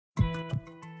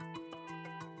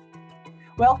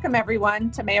Welcome everyone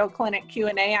to Mayo Clinic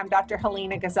Q&A. I'm Dr.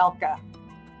 Helena Gazelka.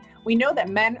 We know that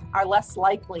men are less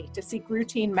likely to seek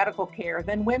routine medical care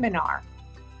than women are.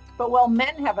 But while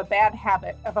men have a bad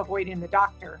habit of avoiding the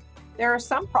doctor, there are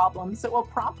some problems that will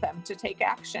prompt them to take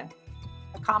action.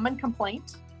 A common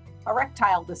complaint,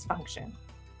 erectile dysfunction.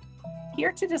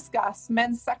 Here to discuss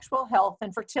men's sexual health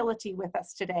and fertility with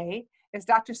us today is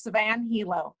Dr. Sevann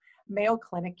Helo, Mayo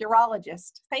Clinic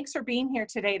urologist. Thanks for being here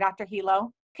today, Dr. Helo.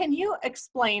 Can you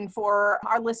explain for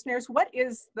our listeners what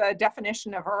is the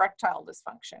definition of erectile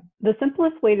dysfunction? The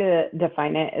simplest way to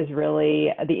define it is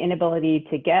really the inability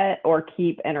to get or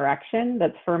keep an erection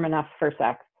that's firm enough for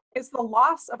sex. Is the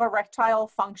loss of erectile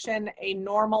function a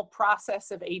normal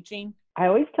process of aging? I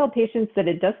always tell patients that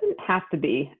it doesn't have to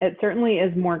be. It certainly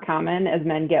is more common as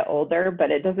men get older, but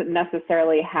it doesn't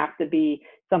necessarily have to be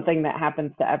something that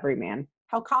happens to every man.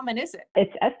 How common is it?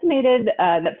 It's estimated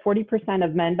that 40%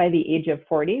 of men by the age of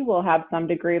 40 will have some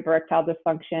degree of erectile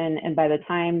dysfunction, and by the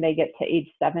time they get to age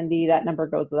 70, that number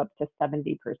goes up to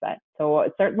 70%. So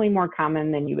it's certainly more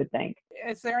common than you would think.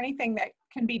 Is there anything that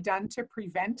can be done to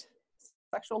prevent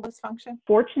sexual dysfunction?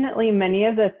 Fortunately, many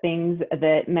of the things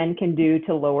that men can do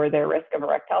to lower their risk of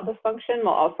erectile dysfunction will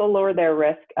also lower their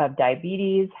risk of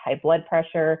diabetes, high blood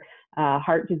pressure,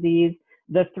 heart disease.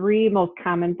 The three most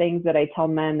common things that I tell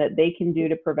men that they can do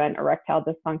to prevent erectile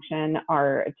dysfunction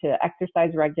are to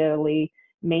exercise regularly,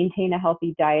 maintain a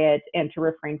healthy diet, and to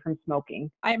refrain from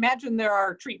smoking. I imagine there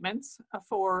are treatments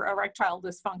for erectile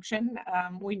dysfunction.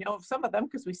 We know of some of them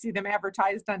because we see them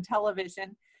advertised on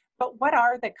television. But what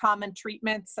are the common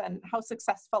treatments and how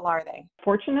successful are they?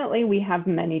 Fortunately, we have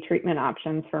many treatment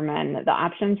options for men. The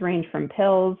options range from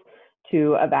pills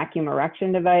to a vacuum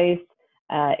erection device,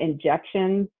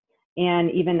 injections,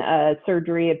 and even a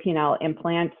surgery, a penile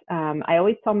implant. I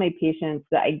always tell my patients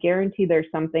that I guarantee there's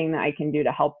something that I can do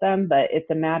to help them, but it's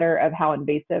a matter of how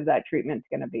invasive that treatment's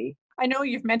going to be. I know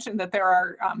you've mentioned that there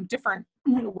are different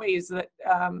ways that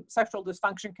sexual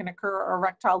dysfunction can occur or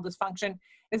erectile dysfunction.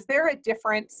 Is there a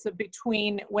difference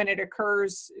between when it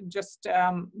occurs just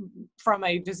from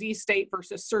a disease state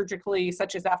versus surgically,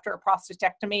 such as after a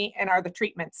prostatectomy, and are the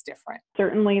treatments different?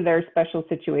 Certainly there are special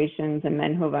situations in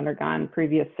men who have undergone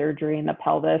previous surgery in the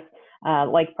pelvis,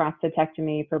 like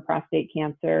prostatectomy for prostate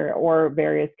cancer or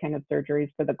various kind of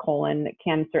surgeries for the colon that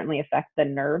can certainly affect the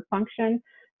nerve function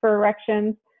for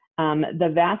erections.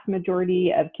 The vast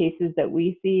majority of cases that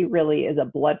we see really is a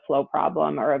blood flow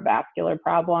problem or a vascular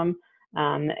problem.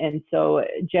 And so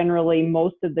generally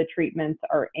most of the treatments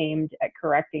are aimed at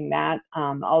correcting that,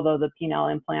 although the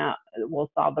penile implant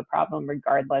will solve the problem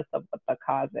regardless of what the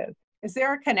cause is. Is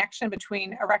there a connection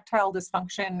between erectile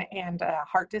dysfunction and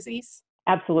heart disease?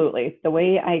 Absolutely. The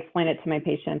way I explain it to my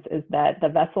patients is that the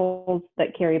vessels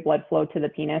that carry blood flow to the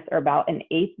penis are about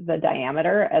 1/8 the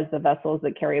diameter as the vessels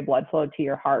that carry blood flow to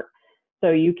your heart. So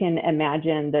you can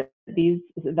imagine that these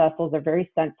vessels are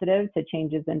very sensitive to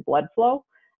changes in blood flow.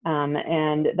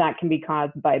 And that can be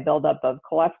caused by buildup of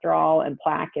cholesterol and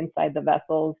plaque inside the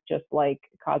vessels, just like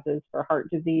causes for heart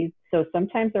disease. So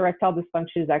sometimes erectile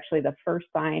dysfunction is actually the first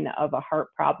sign of a heart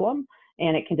problem,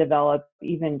 and it can develop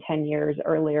even 10 years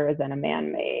earlier than a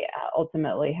man may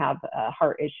ultimately have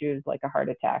heart issues like a heart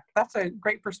attack. That's a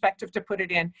great perspective to put it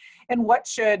in. And what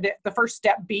should the first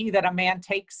step be that a man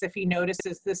takes if he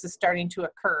notices this is starting to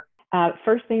occur?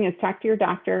 First thing is talk to your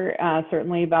doctor,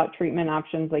 certainly about treatment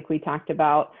options like we talked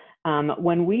about.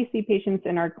 When we see patients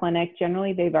in our clinic,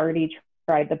 generally they've already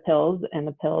tried the pills, and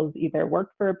the pills either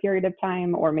worked for a period of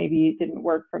time or maybe didn't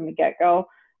work from the get-go.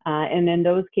 And in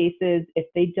those cases, if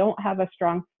they don't have a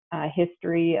strong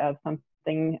history of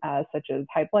something such as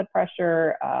high blood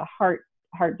pressure,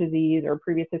 heart disease, or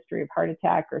previous history of heart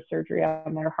attack or surgery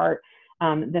on their heart,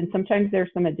 then sometimes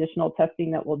there's some additional testing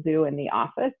that we'll do in the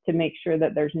office to make sure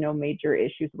that there's no major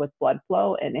issues with blood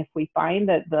flow. And if we find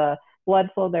that the blood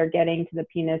flow they're getting to the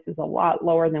penis is a lot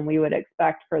lower than we would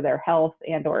expect for their health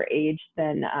and or age,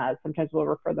 then sometimes we'll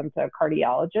refer them to a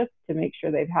cardiologist to make sure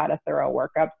they've had a thorough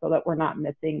workup so that we're not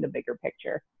missing the bigger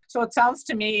picture. So it sounds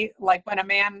to me like when a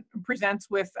man presents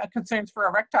with concerns for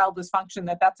erectile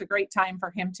dysfunction, that's a great time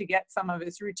for him to get some of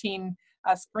his routine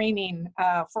screening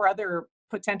for other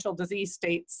potential disease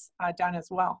states done as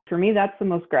well. For me, that's the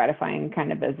most gratifying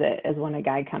kind of visit, is when a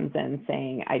guy comes in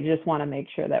saying, I just want to make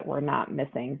sure that we're not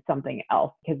missing something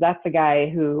else, because that's a guy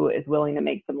who is willing to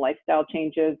make some lifestyle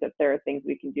changes if there are things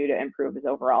we can do to improve his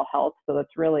overall health. So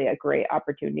that's really a great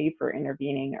opportunity for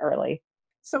intervening early.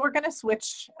 So we're going to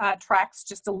switch tracks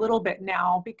just a little bit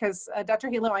now because Dr.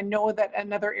 Helo, I know that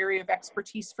another area of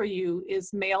expertise for you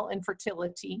is male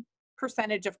infertility,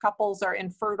 percentage of couples are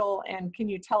infertile, and can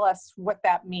you tell us what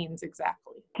that means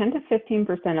exactly? 10 to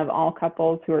 15% of all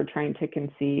couples who are trying to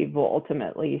conceive will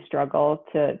ultimately struggle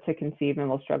to conceive and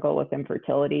will struggle with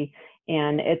infertility.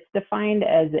 And it's defined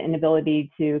as the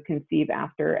inability to conceive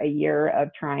after a year of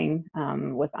trying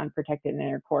with unprotected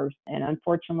intercourse. And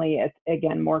unfortunately, it's,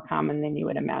 again, more common than you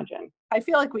would imagine. I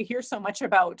feel like we hear so much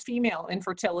about female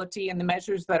infertility and the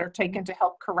measures that are taken to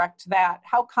help correct that.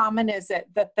 How common is it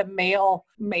that the male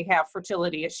may have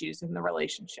fertility issues in the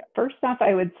relationship? First off,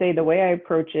 I would say the way I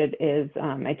approach it is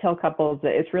I tell couples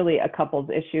that it's really a couple's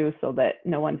issue so that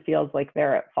no one feels like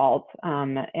they're at fault.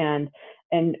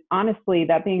 And honestly,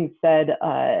 that being said,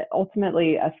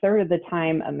 ultimately, a third of the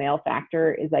time, a male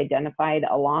factor is identified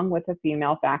along with a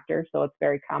female factor. So it's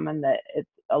very common that it's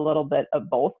a little bit of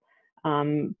both.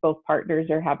 Both partners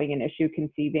are having an issue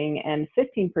conceiving, and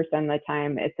 15% of the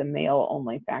time, it's a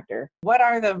male-only factor. What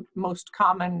are the most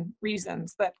common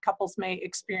reasons that couples may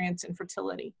experience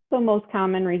infertility? The most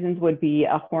common reasons would be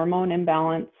a hormone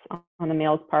imbalance on the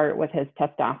male's part with his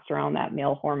testosterone, that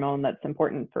male hormone that's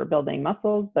important for building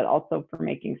muscles, but also for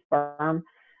making sperm.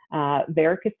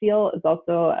 Varicocele is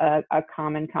also a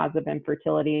common cause of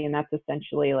infertility, and that's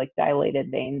essentially like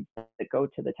dilated veins that go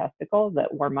to the testicle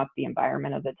that warm up the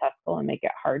environment of the testicle and make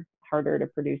it harder to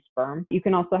produce sperm. You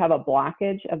can also have a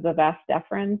blockage of the vas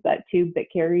deferens, that tube that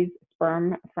carries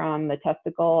sperm from the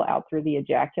testicle out through the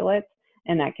ejaculate,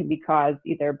 and that can be caused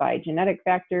either by genetic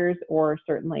factors or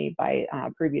certainly by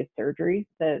previous surgery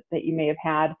that you may have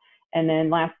had. And then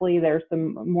lastly, there's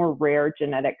some more rare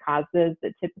genetic causes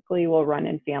that typically will run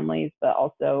in families, but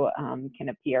also can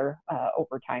appear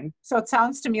over time. So it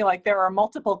sounds to me like there are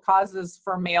multiple causes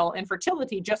for male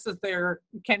infertility, just as there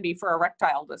can be for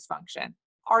erectile dysfunction.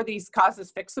 Are these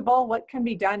causes fixable? What can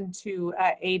be done to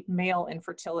aid male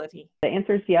infertility? The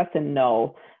answer is yes and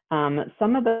no.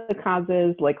 Some of the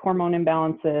causes, like hormone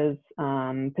imbalances,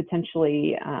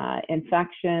 potentially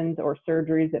infections or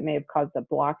surgeries that may have caused a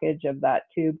blockage of that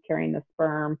tube carrying the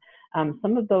sperm,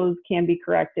 some of those can be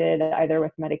corrected either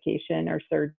with medication or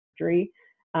surgery.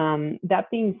 That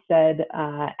being said,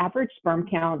 average sperm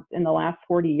counts in the last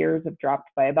 40 years have dropped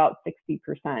by about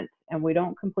 60%, and we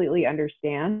don't completely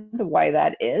understand why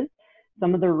that is.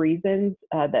 Some of the reasons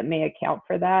that may account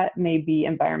for that may be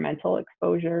environmental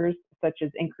exposures, such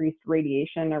as increased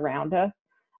radiation around us,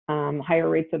 higher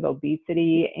rates of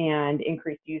obesity, and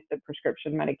increased use of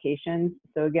prescription medications.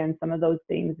 So again, some of those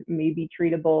things may be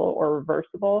treatable or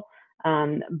reversible,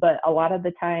 but a lot of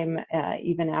the time,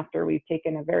 even after we've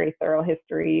taken a very thorough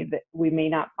history, that we may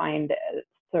not find,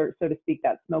 so to speak,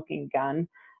 that smoking gun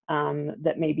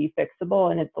that may be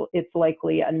fixable, and it's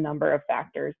likely a number of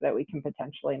factors that we can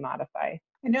potentially modify.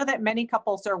 I know that many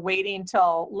couples are waiting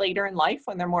till later in life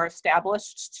when they're more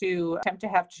established to attempt to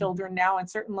have children now, and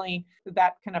certainly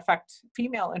that can affect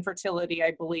female infertility,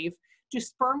 I believe. Do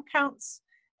sperm counts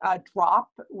drop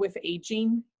with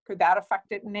aging? Could that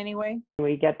affect it in any way?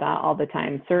 We get that all the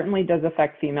time. Certainly does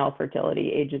affect female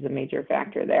fertility. Age is a major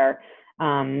factor there.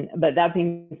 But that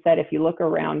being said, if you look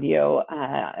around you,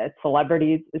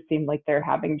 celebrities, it seems like they're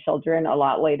having children a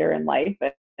lot later in life.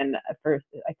 And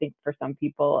I think for some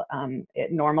people,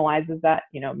 it normalizes that,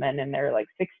 men in their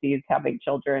 60s having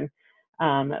children.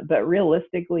 But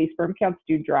realistically, sperm counts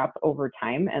do drop over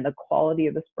time, and the quality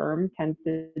of the sperm tends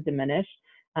to diminish.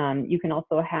 You can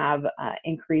also have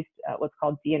increased what's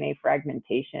called DNA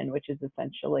fragmentation, which is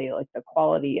essentially like the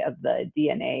quality of the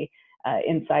DNA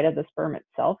inside of the sperm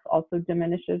itself also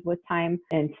diminishes with time.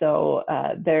 And so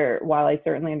while I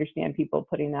certainly understand people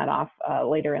putting that off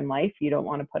later in life, you don't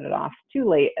want to put it off too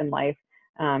late in life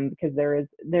because there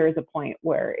is a point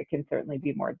where it can certainly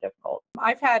be more difficult.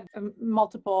 I've had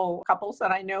multiple couples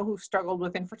that I know who've struggled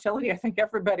with infertility. I think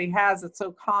everybody has. It's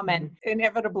so common. Mm-hmm.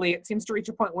 Inevitably, it seems to reach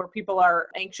a point where people are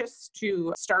anxious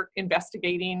to start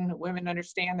investigating. Women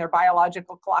understand their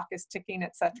biological clock is ticking,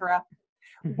 etc.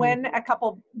 Mm-hmm. When a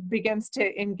couple begins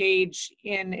to engage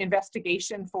in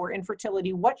investigation for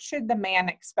infertility, what should the man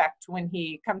expect when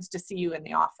he comes to see you in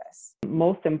the office?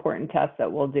 Most important test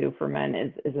that we'll do for men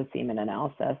is a semen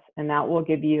analysis, and that will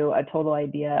give you a total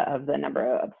idea of the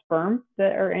number of sperm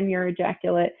that are in your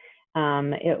ejaculate.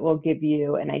 It will give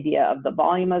you an idea of the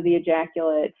volume of the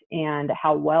ejaculate and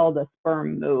how well the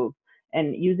sperm move.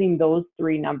 And using those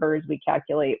three numbers, we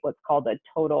calculate what's called a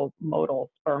total motile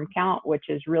sperm count, which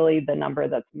is really the number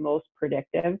that's most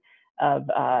predictive of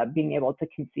being able to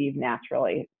conceive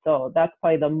naturally. So that's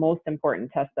probably the most important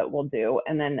test that we'll do.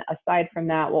 And then aside from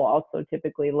that, we'll also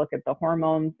typically look at the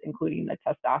hormones, including the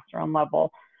testosterone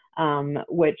level.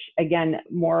 which again,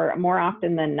 more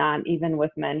often than not, even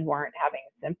with men who aren't having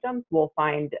symptoms, we'll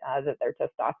find that their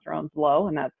testosterone's low,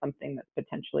 and that's something that's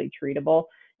potentially treatable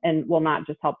and will not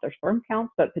just help their sperm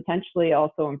counts, but potentially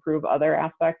also improve other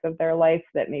aspects of their life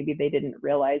that maybe they didn't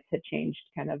realize had changed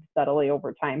kind of subtly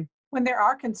over time. When there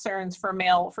are concerns for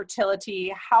male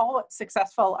fertility, how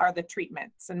successful are the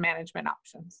treatments and management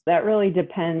options? That really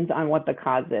depends on what the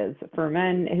cause is. For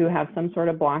men who have some sort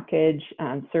of blockage,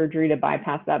 surgery to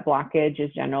bypass that blockage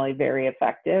is generally very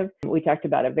effective. We talked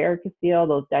about a varicocele,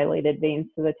 those dilated veins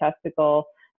to the testicle.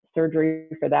 Surgery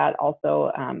for that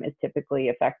also is typically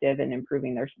effective in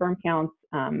improving their sperm counts.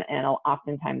 And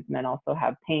oftentimes men also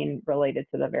have pain related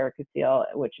to the varicocele,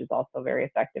 which is also very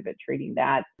effective at treating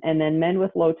that. And then men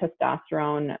with low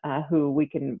testosterone who we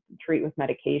can treat with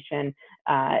medication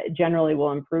generally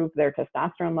will improve their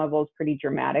testosterone levels pretty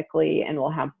dramatically and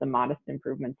will have some modest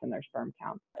improvements in their sperm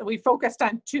counts. We focused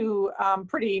on two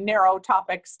pretty narrow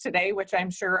topics today, which I'm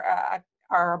sure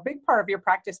are a big part of your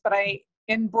practice, but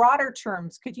in broader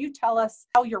terms, could you tell us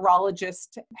how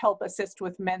urologists help assist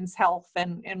with men's health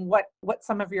and what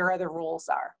some of your other roles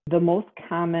are? The most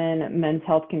common men's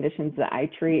health conditions that I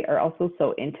treat are also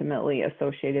so intimately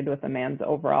associated with a man's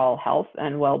overall health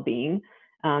and well-being.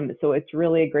 So it's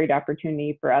really a great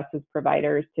opportunity for us as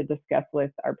providers to discuss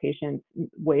with our patients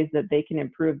ways that they can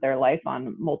improve their life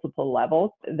on multiple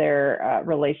levels. Their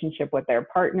relationship with their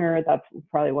partner, that's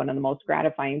probably one of the most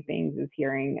gratifying things, is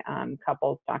hearing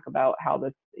couples talk about how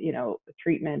this,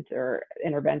 treatment or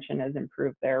intervention has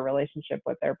improved their relationship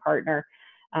with their partner.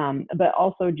 But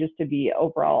also just to be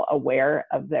overall aware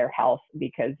of their health,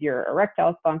 because your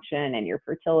erectile function and your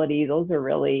fertility, those are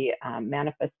really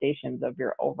manifestations of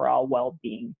your overall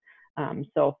well-being.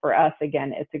 So for us,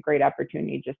 again, it's a great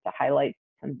opportunity just to highlight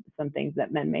some things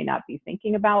that men may not be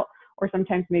thinking about or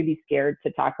sometimes may be scared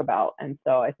to talk about. And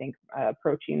so I think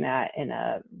approaching that in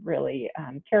a really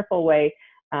careful way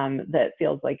that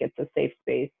feels like it's a safe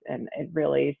space and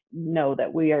really know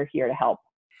that we are here to help.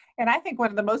 And I think one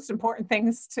of the most important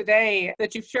things today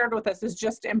that you've shared with us is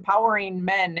just empowering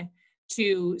men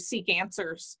to seek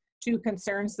answers to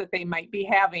concerns that they might be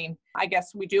having. I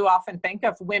guess we do often think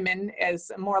of women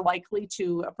as more likely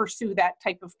to pursue that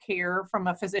type of care from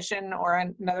a physician or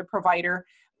another provider.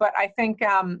 But I think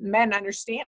men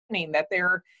understanding that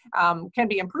there can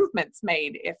be improvements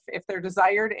made if they're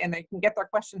desired and they can get their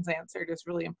questions answered is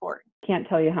really important. Can't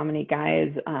tell you how many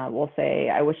guys will say,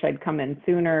 I wish I'd come in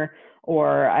sooner,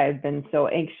 or I've been so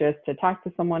anxious to talk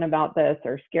to someone about this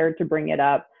or scared to bring it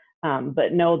up.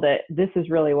 But know that this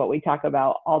is really what we talk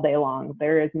about all day long.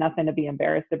 There is nothing to be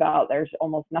embarrassed about. There's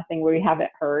almost nothing we haven't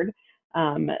heard.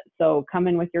 So come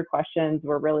in with your questions.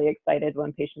 We're really excited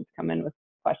when patients come in with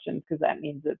questions because that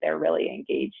means that they're really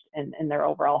engaged in their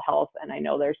overall health. And I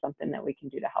know there's something that we can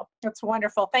do to help. That's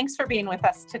wonderful. Thanks for being with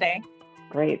us today.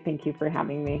 Great. Thank you for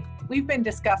having me. We've been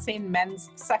discussing men's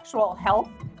sexual health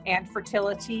and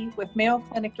fertility with Mayo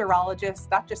Clinic urologist,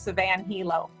 Dr. Sevann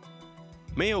Helo.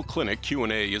 Mayo Clinic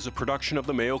Q&A is a production of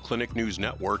the Mayo Clinic News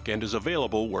Network and is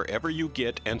available wherever you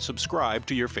get and subscribe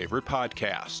to your favorite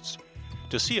podcasts.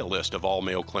 To see a list of all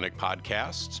Mayo Clinic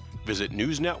podcasts, visit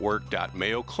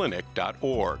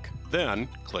newsnetwork.mayoclinic.org. Then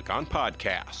click on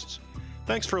podcasts.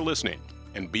 Thanks for listening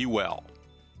and be well.